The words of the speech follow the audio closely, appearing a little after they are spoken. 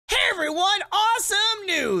everyone, awesome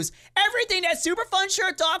news! Everything at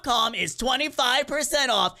superfunshirt.com is 25%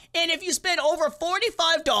 off, and if you spend over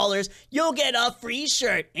 $45, you'll get a free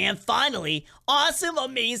shirt. And finally, awesome,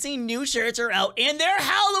 amazing new shirts are out, and they're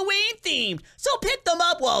Halloween themed, so pick them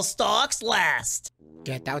up while stocks last.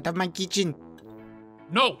 Get out of my kitchen.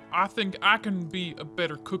 No, I think I can be a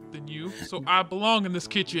better cook than you, so I belong in this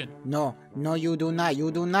kitchen. No, you do not. You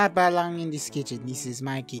do not belong in this kitchen. This is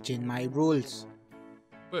my kitchen, my rules.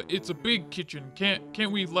 But it's a big kitchen. Can't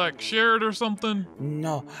we like share it or something?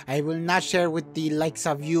 No, I will not share with the likes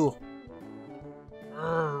of you.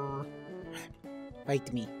 Arr.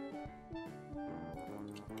 Fight me.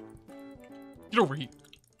 Get over here.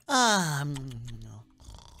 Ba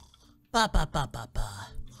ba ba ba ba.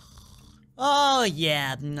 Oh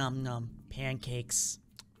yeah, num num. Pancakes.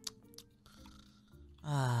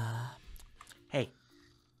 Hey.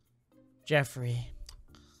 Jeffrey.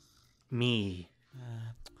 Me.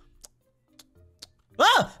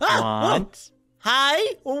 What?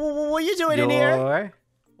 Hi? What are you doing in here?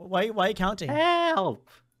 Why are you counting? Help.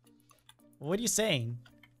 What are you saying?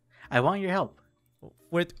 I want your help.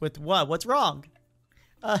 With what? What's wrong?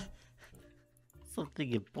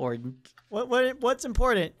 Something important. What's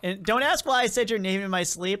important? And don't ask why I said your name in my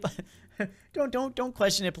sleep. don't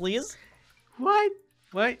question it, please. What?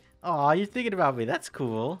 Oh, you're thinking about me. That's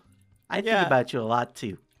cool. I think about you a lot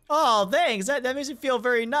too. Oh, thanks. That makes me feel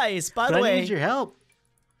very nice. By the way, I need your help.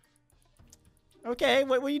 Okay,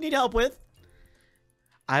 what do you need help with?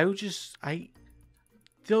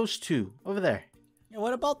 Those two over there. Yeah,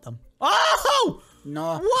 what about them? Oh!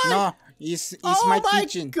 No, what? no, it's my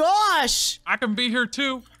kitchen. Oh my gosh! I can be here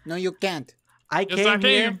too. No, you can't. I Yes, I came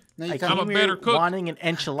here. can. No, you I can't. came I'm a better here cook. wanting an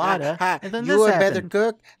enchilada, and then you this a better happened.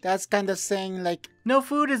 cook? That's kind of saying like No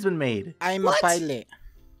food has been made. I'm What? a pilot.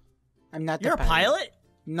 I'm not. You're a pilot?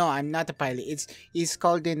 No, I'm not a pilot. It's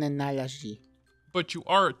called an analogy. But you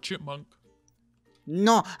are a chipmunk.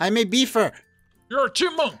 No, I'm a beefer. You're a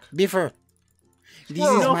chipmunk. Beefer. This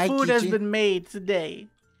is No my food kitchen. has been made today.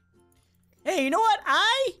 Hey, you know what?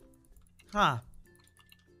 Hey,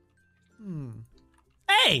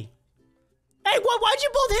 why'd you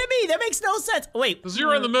both hit me? That makes no sense. Wait. Because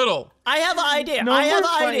you're in the middle. I have an idea. No I have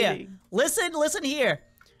more an idea. fighting. Listen here.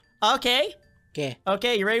 Okay,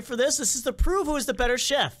 you ready for this? This is to prove who is the better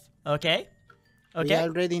chef. Okay. We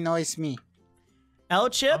already know it's me.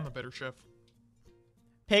 L-Chip, I'm the better chef.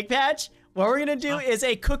 Pigpatch, what we're gonna do is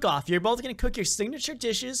a cook-off. You're both gonna cook your signature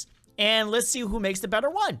dishes, and let's see who makes the better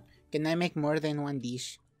one. Can I make more than one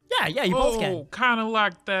dish? Yeah, you both can. Oh, kind of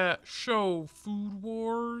like that show, Food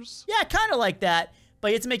Wars. Yeah, kind of like that,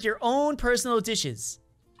 but you have to make your own personal dishes.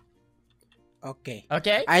 Okay.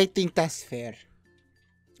 Okay? I think that's fair.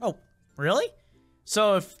 Oh, really?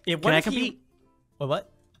 So if Can I compete?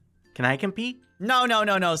 What? Can I compete? No.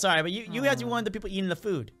 Sorry, but you have to be one of the people eating the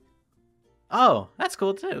food. Oh, that's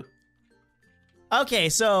cool too. Okay,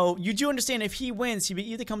 so you do understand if he wins, he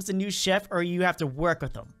either becomes the new chef or you have to work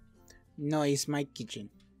with him. No, it's my kitchen.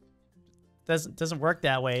 Doesn't work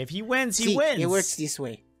that way. If he wins, he See, wins. it works this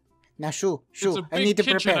way. Now, shoo. It's a I big need to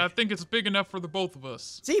kitchen. prepare. I think it's big enough for the both of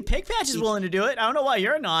us. See, Pigpatch is willing to do it. I don't know why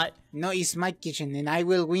you're not. No, it's my kitchen, and I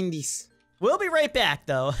will win this. We'll be right back,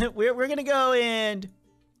 though. We're gonna go and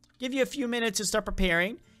give you a few minutes to start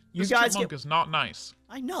preparing. You This guys chipmunk is not nice.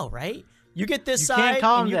 I know, right? You get this You side, can't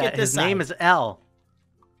call and him you that. get this His side. name is L.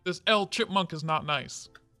 This L chipmunk is not nice.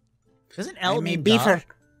 Doesn't L I'm a mean beefer.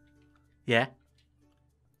 duck? Yeah.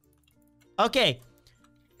 Okay.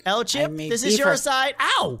 L Chip, I'm a this is your beefer. side.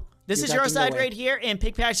 Ow! This You is got your in the side way. right here, and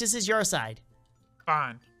Pigpatch, this is your side.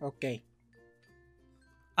 Fine. Okay.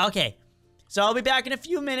 Okay. So I'll be back in a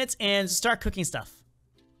few minutes and start cooking stuff.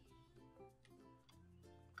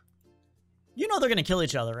 You know they're gonna kill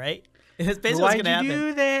each other, right? It's basically what's Why'd gonna you happen.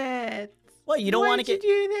 do that? What, you don't want to Why'd get...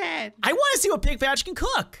 you do that? I want to see what Pigpatch can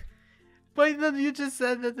cook. But then you just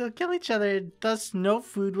said that they'll kill each other, thus no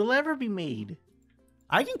food will ever be made.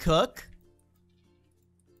 I can cook.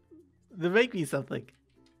 Then make me something.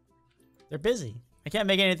 They're busy. I can't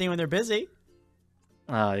make anything when they're busy.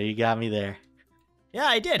 Oh, you got me there. Yeah,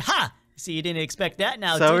 I did. Ha! See, you didn't expect that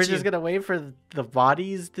now, So did we're you? just gonna wait for the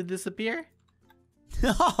bodies to disappear?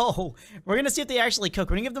 No, we're gonna see if they actually cook.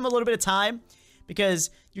 We're gonna give them a little bit of time because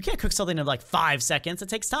you can't cook something in like 5 seconds. It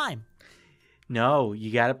takes time. No,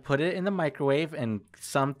 you gotta put it in the microwave, and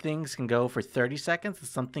some things can go for 30 seconds, and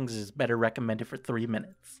some things is better recommended for 3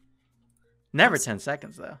 minutes. Never 10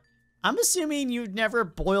 seconds though. I'm assuming you've never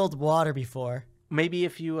boiled water before. Maybe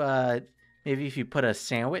if you put a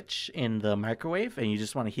sandwich in the microwave and you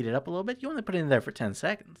just want to heat it up a little bit, you only put it in there for 10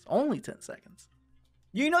 seconds. Only 10 seconds.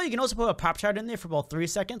 You know you can also put a Pop-Tart in there for about 3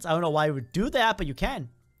 seconds. I don't know why you would do that, but you can.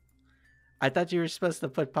 I thought you were supposed to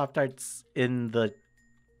put Pop-Tarts in the...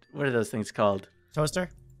 What are those things called? Toaster?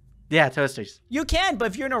 Yeah, toasters. You can, but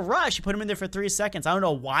if you're in a rush, you put them in there for 3 seconds. I don't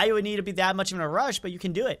know why you would need to be that much of a rush, but you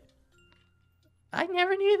can do it. I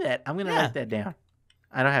never knew that. I'm going to Yeah. write that down.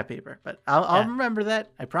 I don't have paper, but I'll remember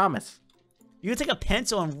that. I promise. You can take a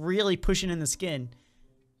pencil and really push it in the skin.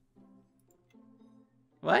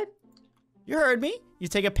 What? You heard me. You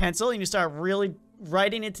take a pencil and you start really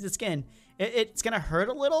writing into the skin. It's going to hurt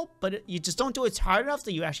a little, but you just don't do it hard enough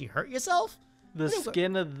that you actually hurt yourself. The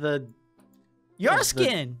skin of the... Your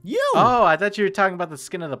skin. You. Oh, I thought you were talking about the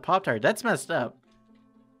skin of the Pop-Tart. That's messed up.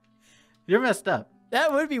 You're messed up.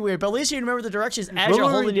 That would be weird, but at least you remember the directions as What you're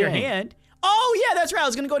were we holding your doing? hand. Oh, yeah, that's right. I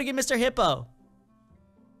was going to go to get Mr. Hippo.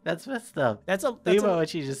 That's messed up. Wait, Think about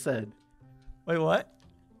what you just said. what?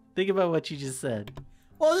 Think about what you just said.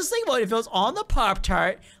 Well, just think about it. If it was on the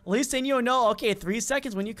Pop-Tart, at least then you'll know, okay, 3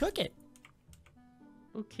 seconds when you cook it.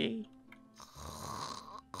 Okay.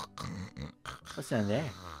 What's down there?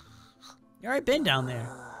 You already been down there.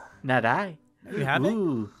 Not I. No, you haven't?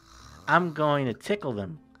 Ooh, I'm going to tickle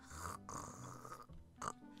them.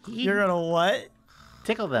 You're going to what?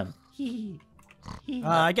 Tickle them.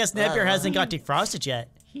 I guess Nebbear hasn't got defrosted yet.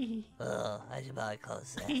 I should probably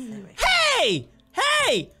close that. Hey!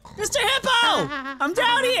 Hey! Mr. Hippo! I'm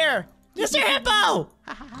down here! Mr. Hippo!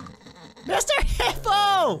 Mr.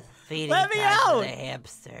 Hippo! Feeding Let me time out! for the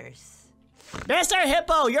hamsters. Mr.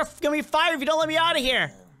 Hippo, you're gonna be fired if you don't let me out of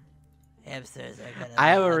here! Hamsters are gonna. I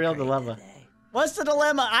have be a real hungry dilemma. today. What's the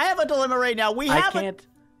dilemma? I have a dilemma right now.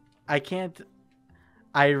 I can't.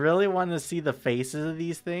 I really want to see the faces of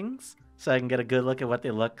these things so I can get a good look at what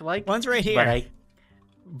they look like. One's right here.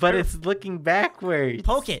 But it's looking backwards.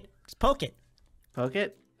 Poke it. Just poke it. Poke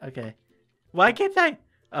it? Okay. Why can't I?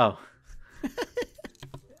 Oh.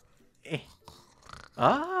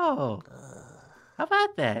 Oh. How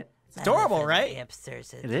about that? It's adorable, Haven't fed right? the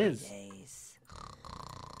Hamsters in It 3 is. days.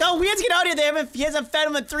 No, we have to get out of here. He hasn't fed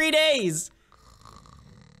him in 3 days.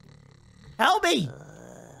 Help me.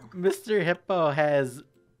 Mr. Hippo has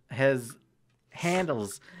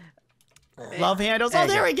handles. Love handles. There Oh, you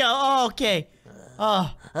there go. we go. Oh, okay.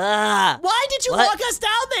 Oh. Ah! Why did you What? walk us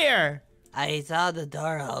down there? I saw the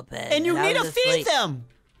door open. And you I need to was feed asleep. them.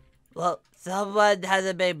 Well, someone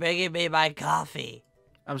hasn't been bringing me my coffee.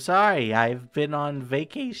 I'm sorry. I've been on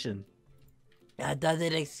vacation. That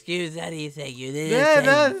doesn't excuse anything. You didn't Yeah, say, it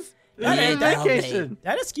does. That This is ain't help me. vacation.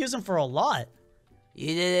 That excused him for a lot. You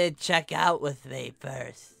didn't check out with me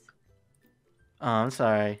first. Oh, I'm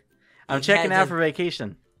sorry. I'm You checking can't out just- for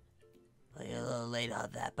vacation. Well, you're a little late on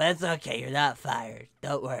that, but it's okay. You're not fired.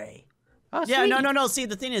 Don't worry. Oh, Yeah, sweet. no. See,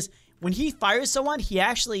 the thing is, when he fires someone, he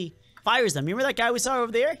actually fires them. Remember that guy we saw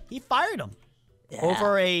over there? He fired him Yeah.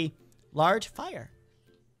 over a large fire.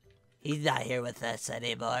 He's not here with us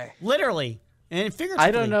anymore. Literally. And figuratively.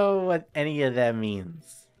 I don't know what any of that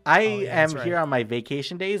means. I Oh, yeah, that's am right. here on my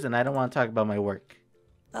vacation days, and I don't want to talk about my work.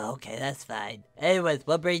 Okay, that's fine. Anyways,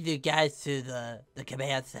 we'll bring you guys to the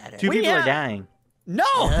command center. Two We people are have- dying. No,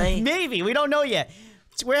 Really? maybe. We don't know yet.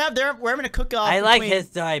 So we're having a cook-off. I like between- his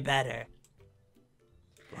story better.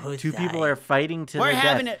 Who's Two people dying? are fighting to We're their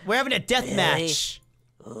having death. we're having a death Really? match.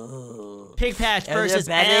 Ooh. Pigpatch they're versus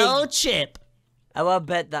betting? El Chip. I won't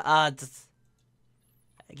bet the odds.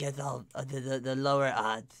 I guess I'll the lower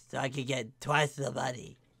odds, so I can get twice the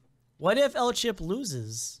money. What if El Chip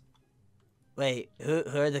loses? Wait, who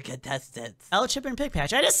are the contestants? El Chip and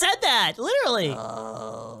Pigpatch. I just said that, literally.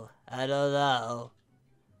 Oh, I don't know.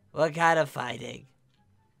 What kind of fighting?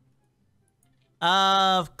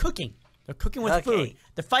 Cooking. They're cooking with Okay. food.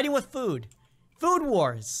 They're fighting with food. Food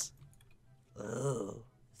wars. Ooh.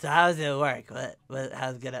 So how's it work?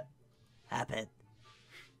 How's it gonna happen?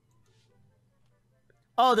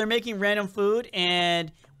 Oh, they're making random food,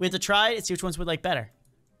 and we have to try it and see which ones we like better.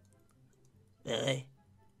 Really?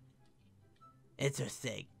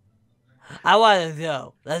 Interesting. I want to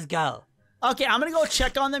know. Let's go. Okay, I'm gonna go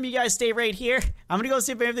check on them. You guys stay right here. I'm gonna go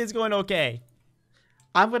see if everything's going okay.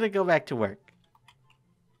 I'm going to go back to work.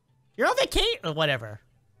 You're on vacation or whatever.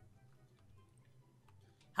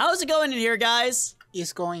 How's it going in here, guys?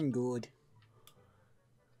 It's going good.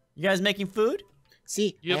 You guys making food?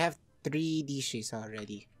 See, Yep. I have 3 dishes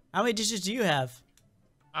already. How many dishes do you have?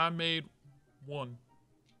 I made one.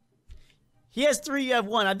 He has 3, you have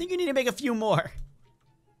 1. I think you need to make a few more.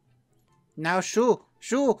 Now, Shoo,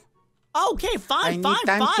 Okay, fine, I need fine,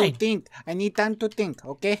 time fine. to think. I need time to think,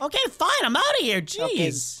 okay? Okay, fine, I'm out of here. Okay,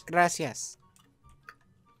 Jeez. gracias.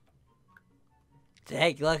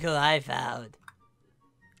 Take a look who I found.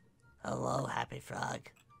 Hello, Happy Frog.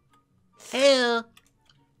 Hello.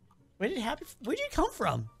 Where'd you come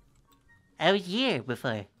from? I was here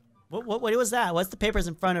before. What was that? What's the papers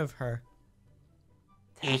in front of her?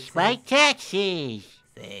 It's my taxes.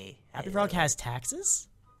 See, Happy Frog has taxes?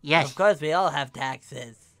 Yes, Of course, we all have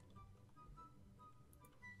taxes.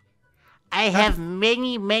 I have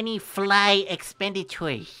many fly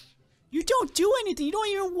expenditures. You don't do anything. You don't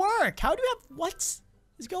even work. How do you have... What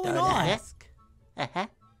is going Don't on? ask. Uh-huh.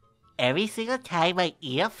 Every single time I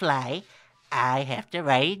eat a fly, I have to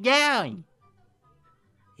write it down.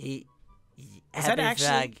 Is that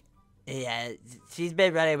actually- Yeah, she's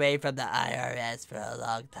been running away from the IRS for a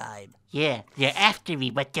long time. Yeah, they're after me,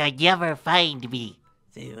 but they'll never find me.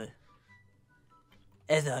 See,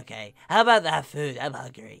 it's okay. How about that food? I'm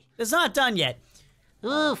hungry. It's not done yet.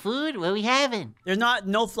 Ooh, food? What are we having? There's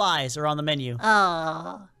no flies are on the menu.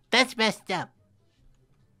 Oh, that's messed up.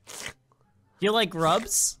 You like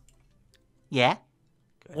grubs? Yeah?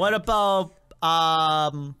 What about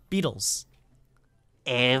beetles?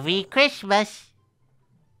 Every Christmas.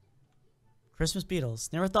 Christmas beetles.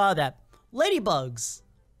 Never thought of that. Ladybugs.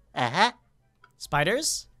 Uh-huh.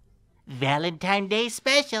 Spiders? Valentine's Day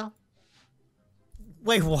special.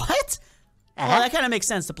 Wait, what? Well, Uh-huh. that kind of makes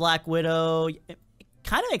sense. The Black Widow. It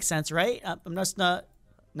kind of makes sense, right? I'm just not.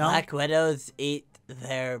 No. Black widows eat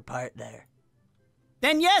their partner.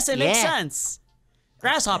 Then yes, it makes Yeah. sense.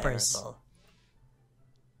 Grasshoppers. Terrible.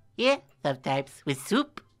 Yeah, sometimes with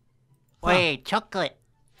soup. Or Huh. chocolate.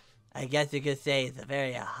 I guess you could say it's a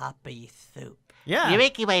very hoppy soup. Yeah. You're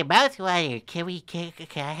making my mouth water. Can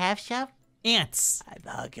I have some? Ants. I'm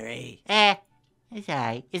hungry. It's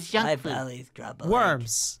alright. It's junk My food. belly's grumbling.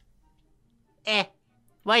 Worms.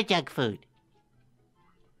 More junk food.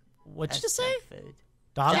 What'd you That's just say? junk food.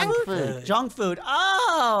 Dog Junk food? food. Junk food.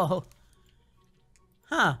 Oh.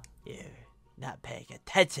 Huh. You're not paying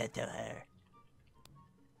attention to her.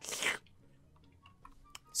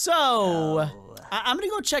 So, Oh. I'm gonna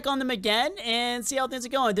go check on them again and see how things are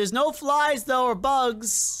going. There's no flies though or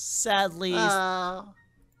bugs, sadly. Oh.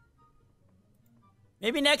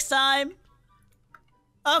 Maybe next time.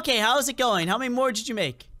 Okay, how's it going? How many more did you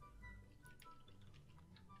make?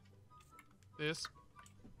 This.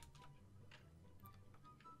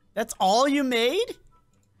 That's all you made?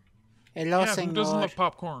 Hello, Yeah, who doesn't senor. love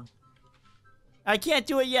popcorn? I can't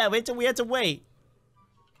do it yet. We have to wait.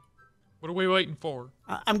 What are we waiting for?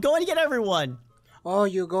 I'm going to get everyone. Oh,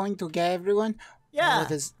 you're going to get everyone? Yeah. Oh,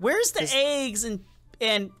 this- Where's the this- eggs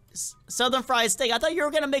and southern fried steak? I thought you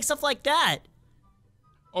were gonna make stuff like that.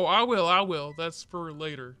 Oh, I will. That's for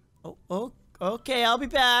later. Oh, okay. I'll be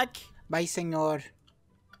back. Bye, senor.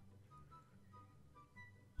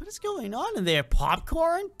 What is going on in there?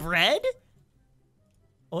 Popcorn? Bread?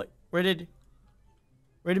 Oh, where did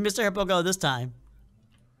Mr. Hippo go this time?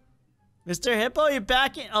 Mr. Hippo, you're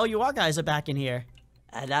back in. Oh, you guys are back in here.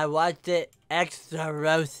 And I want it extra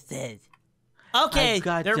roasted. Okay, I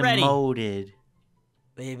got they're ready. demoted.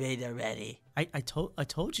 We made it ready. I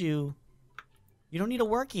told you, you don't need to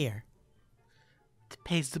work here. It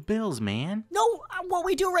pays the bills, man. No, what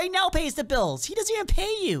we do right now pays the bills. He doesn't even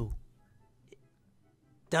pay you.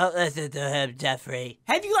 Don't listen to him, Jeffrey.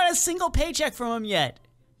 Have you got a single paycheck from him yet?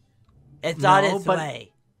 It's No, on its but-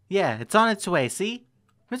 way. Yeah, it's on its way. See,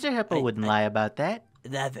 Mr. Hippo I- wouldn't I- lie about that.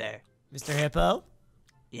 Never. Mr. Hippo,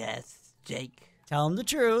 Yes, Jake. tell him the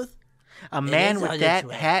truth. A man is with on that its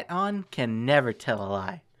way. hat on can never tell a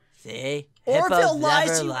lie. See? Orville Hippos lies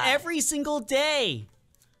never to you lie. every single day.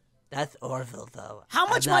 That's Orville, though. How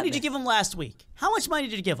much I'm not money did you give him last week? How much money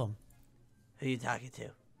did you give him? Who you talking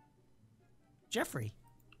to? Jeffrey.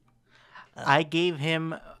 I gave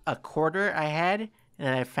him a quarter I had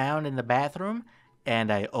that I found in the bathroom,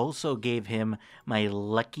 and I also gave him my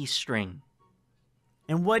lucky string.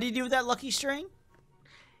 And what did he do with that lucky string?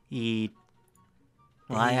 He.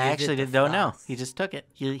 Well, He I used it actually to don't know. floss. He just took it.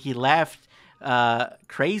 He laughed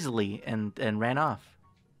crazily and ran off.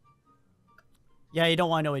 Yeah, you don't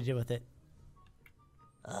want to know what he did with it.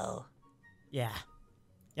 Oh. Yeah.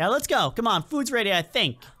 Yeah, let's go. Come on, food's ready, I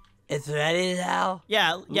think. It's ready now?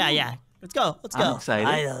 Yeah. Let's go. Let's I'm go. excited.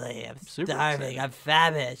 Finally, I'm Super starving. excited. I'm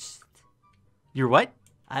famished. You're what?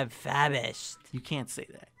 I'm famished. You can't say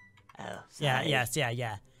that. Oh, Yeah, sorry.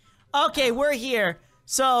 yeah. Okay, we're here.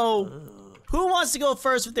 So, who wants to go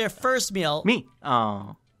first with their first meal? Me.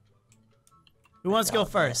 Oh. Who wants to go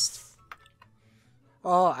first?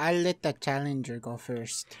 Oh, I'll let the challenger go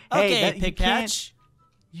first. Hey, Okay, that- you Pigpatch.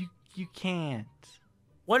 You can't.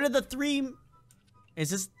 What are the three? Is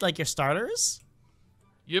this like your starters?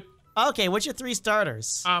 Yep. Okay, what's your three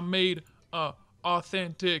starters? I made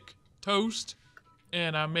authentic toast,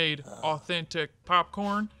 and I made authentic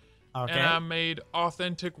popcorn, Okay. and I made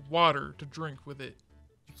authentic water to drink with it.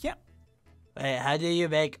 Yeah. Wait, how do you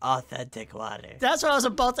make authentic water? That's what I was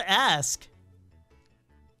about to ask.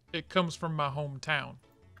 It comes from my hometown.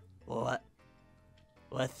 What?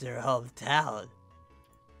 What's your hometown?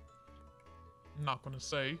 I'm not gonna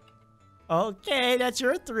say. Okay, that's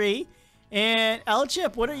your 3. And El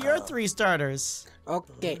Chip, what are your 3 starters?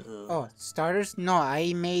 Okay. Oh, starters? No,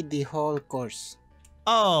 I made the whole course.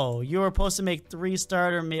 Oh, you were supposed to make 3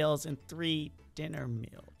 starter meals and 3 dinner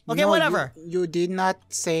meals. Okay, No, whatever. You did not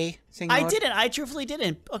say, senor. I didn't. I truthfully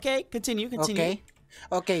didn't. Okay, continue. Okay.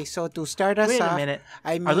 Okay, so to start us Wait off, a minute.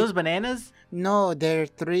 I Are made... those bananas? No, they're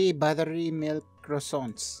 3 buttery milk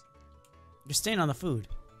croissants. You're staying on the food.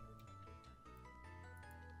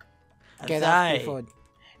 I'm Get off the sorry. food.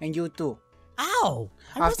 And you too. Ow!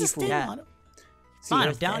 I Off wasn't the staying food. on it. See, Fine, You're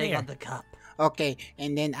I'm down standing here. on the cup. Okay,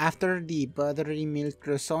 and then after the buttery milk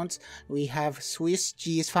croissants, we have Swiss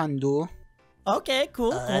cheese fondue. Okay,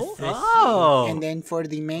 cool, cool. Swiss Oh. And then for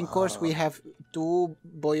the main course, we have 2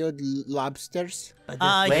 boiled lobsters. But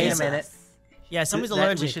Wait yes. a minute. Yeah, somebody's That-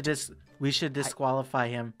 allergic. We should disqualify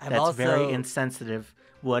him. I'm That's very also- insensitive.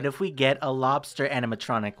 What if we get a lobster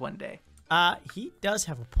animatronic one day? He does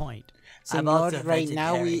have a point. I'm Senor, also right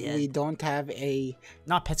now we vegetarian. don't have a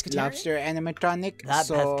Not pescatarian? lobster animatronic, Not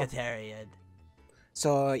so pescatarian. it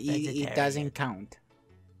Vegetarian. doesn't count.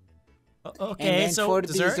 And Okay, then so for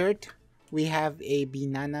dessert? dessert, we have a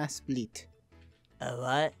banana split. A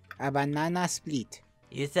what? A banana split.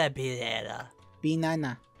 You said banana.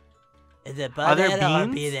 Banana. Is it Are there banana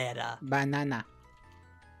or beans? banana? Banana.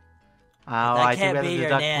 Oh, That I think can't we have be to your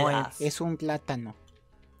deduct nana. points. Es un plátano.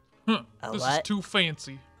 Huh, A this is what? too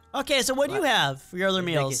fancy. Okay, so what do you have for your other You're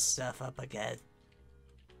making meals? stuff up again.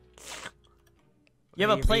 You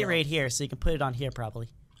have a Your plate meal. right here, so you can put it on here probably.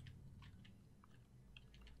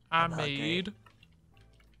 I I'm hungry. made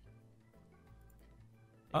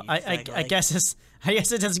Are you I struggling?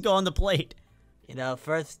 guess it doesn't go on the plate. You know,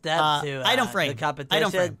 first step to item the frame. competition.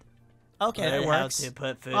 Item frame. Okay, that learn how works. to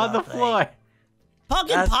put food On the plate. floor.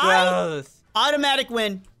 Pumpkin That's pie? gross. Automatic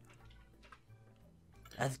win.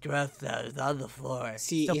 That's gross though. It's on the floor.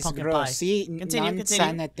 See, Still it's pumpkin gross. pie. See, Continue,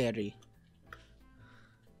 non-sanitary.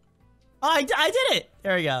 Oh, I did it.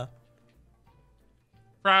 There we go.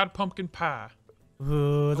 fried pumpkin pie. Ooh,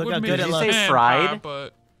 look how wouldn't good mean it Did you looks. say pan fried? pie,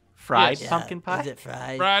 but Fried Yes. pumpkin pie? Is it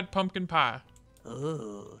fried? fried pumpkin pie.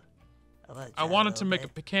 Ooh. I wanted to make a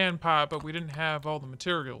pecan pie, but we didn't have all the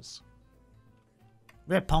materials.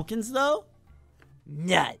 We have pumpkins though?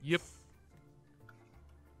 Nuts. Yep.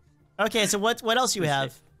 Okay, so what else you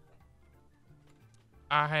have?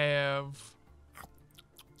 I have.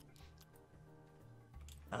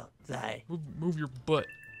 Oh, sorry. Move your butt.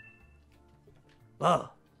 Whoa.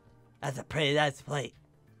 That's a pretty nice plate.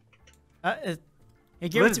 Hey,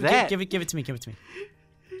 give What it is to me. that? Give it to me. Give it to me.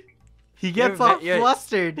 He gets You're- all you're-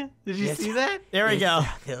 flustered. Did you Yes. see that? There we go.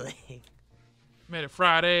 Struggling. Made a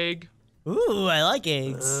fried egg. Ooh, I like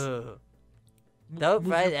eggs. Ooh. Don't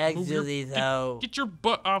Move fried your- eggs move your- usually get- though. Get your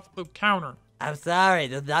butt off the counter. I'm sorry.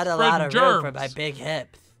 There's not a Spreading lot of room for germs. my big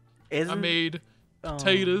hips. Isn't I made oh.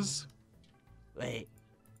 potatoes. Wait.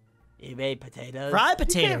 You made potatoes? Fried You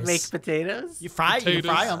potatoes. can't make potatoes. You fry. You can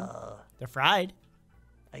fry Potatoes. them. Oh, They're fried.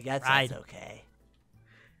 I guess Fried. that's okay.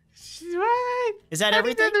 What? Is that How do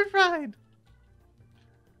you know everything? they're fried.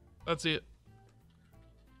 That's it.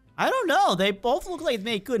 I don't know. They both look like they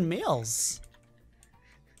make good meals.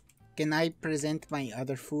 Can I present my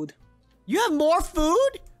other food? You have more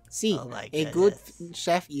food? See, Oh my a good goodness.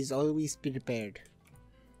 chef is always prepared.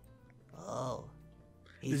 Oh.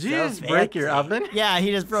 Did He's you so just break your fancy. oven? Yeah,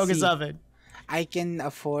 he just broke his See. oven. I can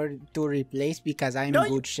afford to replace because I'm No, a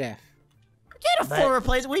good chef. You can't But- afford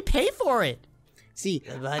replacement. We pay for it. See,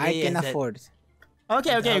 The money I can isn't- afford.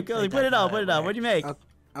 Okay, okay. don't Go, think put it that's out. how Put it it out. What do you make? works.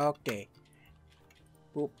 Okay.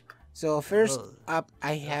 Oop. So first Oh, up,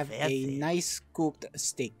 I have a fancy. nice cooked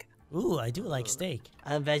steak. Ooh, I do like steak.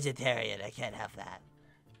 I'm vegetarian. I can't have that.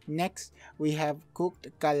 Next, we have cooked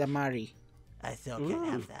calamari. I still can't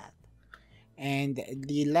have that. And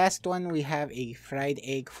the last one, we have a fried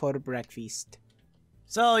egg for breakfast.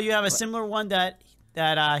 So you have a similar one that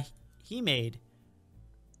he made.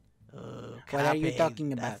 Ooh, What are you copying. talking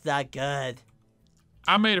That's about? not good.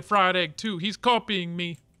 I made a fried egg too. He's copying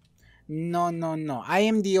me. No, no, no. I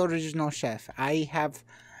am the original chef. I have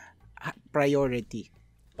priority.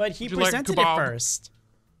 But he Would you like a presented it kebab? first.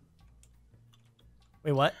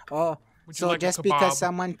 Wait, what? Oh, Would you so like a just because kebab?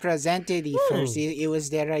 someone presented it first, it was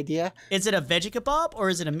their idea? Is it a veggie kebab or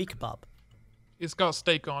is it a meat kebab? It's got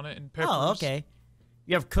steak on it and peppers. Oh, okay.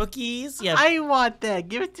 You have cookies. You have. I want that.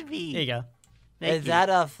 Give it to me. There you go. Thank Is you. that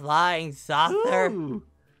a flying saucer? Ooh,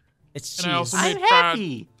 It's And I cheese. also I'm made fried-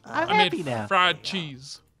 happy. I'm I made happy now. fried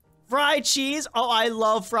cheese. Fried cheese? Oh, I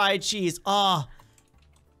love fried cheese. Oh.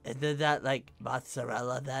 Isn't that like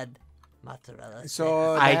mozzarella then? Mozzarella.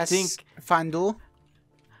 So I that's think- fondue.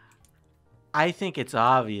 I think it's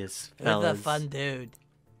obvious, Who's fellas. the fun dude?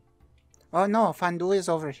 Oh no, fondue is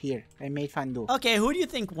over here. I made fondue. Okay, who do you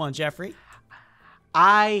think won, Jeffrey?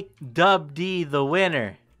 I dubbed D the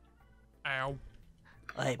winner. Ow.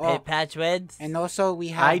 Like Oh. Pigpatch wins? And also we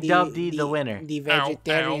have I dubbed the winner. The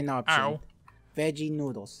vegetarian Ow, ow, option. ow. Veggie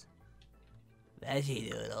noodles. Veggie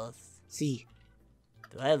noodles. See.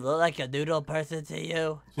 Do I look like a noodle person to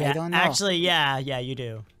you? Yeah, don't know. Actually, yeah, you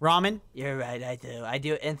do. Ramen? You're right, I do. I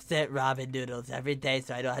do instant ramen noodles every day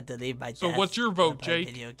so I don't have to leave my So desk what's your to vote, play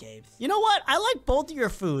Jake? Video games. You know what? I like both of your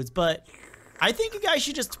foods, but I think you guys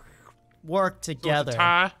should just work So it's together. a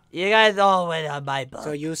tie. You guys all win on my book.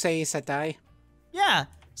 So you say it's a tie? Yeah.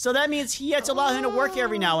 So that means he had to allow him to work here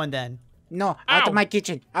every now and then. No, out Ow. of my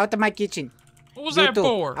kitchen. Out of my kitchen. What was You that two,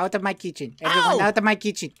 for? out of my kitchen. Everyone Ow. out of my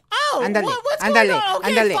kitchen. Oh, Andale, what's andale, going on?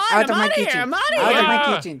 Okay, andale, fine, out of I'm my outta here, kitchen. I'm outta Out of my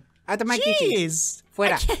here. kitchen. Out of my kitchen. Jeez.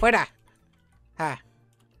 Fuera, fuera. Ha.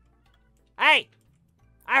 Hey!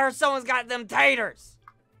 I heard someone's got them taters.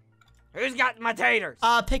 Who's got my taters?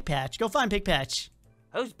 Pigpatch. Go find Pigpatch.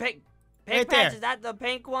 Who's Pigpatch? Right there. Is that the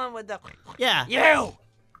pink one with the... Yeah. You!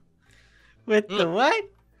 With the what?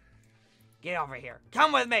 Get over here.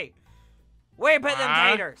 Come with me. Where you put them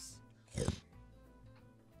Ah. taters?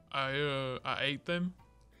 I ate them.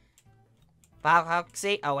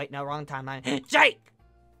 See? Oh, wait, no, wrong timeline. Jake!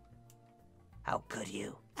 How could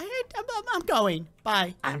you? I'm going.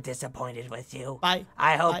 Bye. I'm disappointed with you. Bye.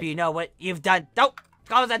 I hope Bye. you know what you've done. Don't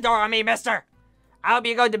close the door on me, mister. I hope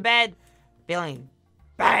you go to bed feeling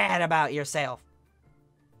bad about yourself.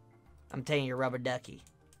 I'm telling you, rubber ducky.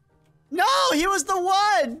 No, he was the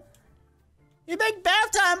one. You make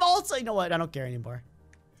bath time also. You know what? I don't care anymore.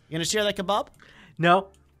 You gonna share that kebab? No,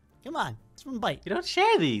 Come on. It's one bite. you don't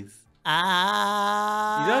share these. You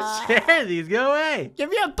Ah. don't share these. Go away. Give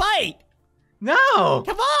me a bite. No.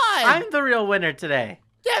 Come on. I'm the real winner today.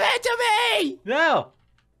 Give it to me. No.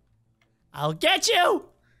 I'll get you.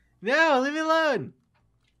 No, leave me alone.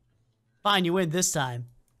 Fine, you win this time.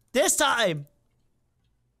 This time.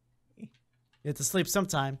 You have to sleep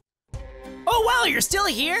sometime. Oh, wow, you're still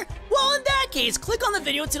here? Well, in that case, click on the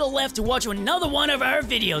video to the left to watch another one of our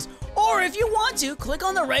videos. Or if you want to, click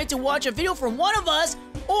on the right to watch a video from one of us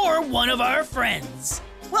or one of our friends.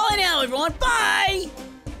 Well, anyhow, everyone, bye!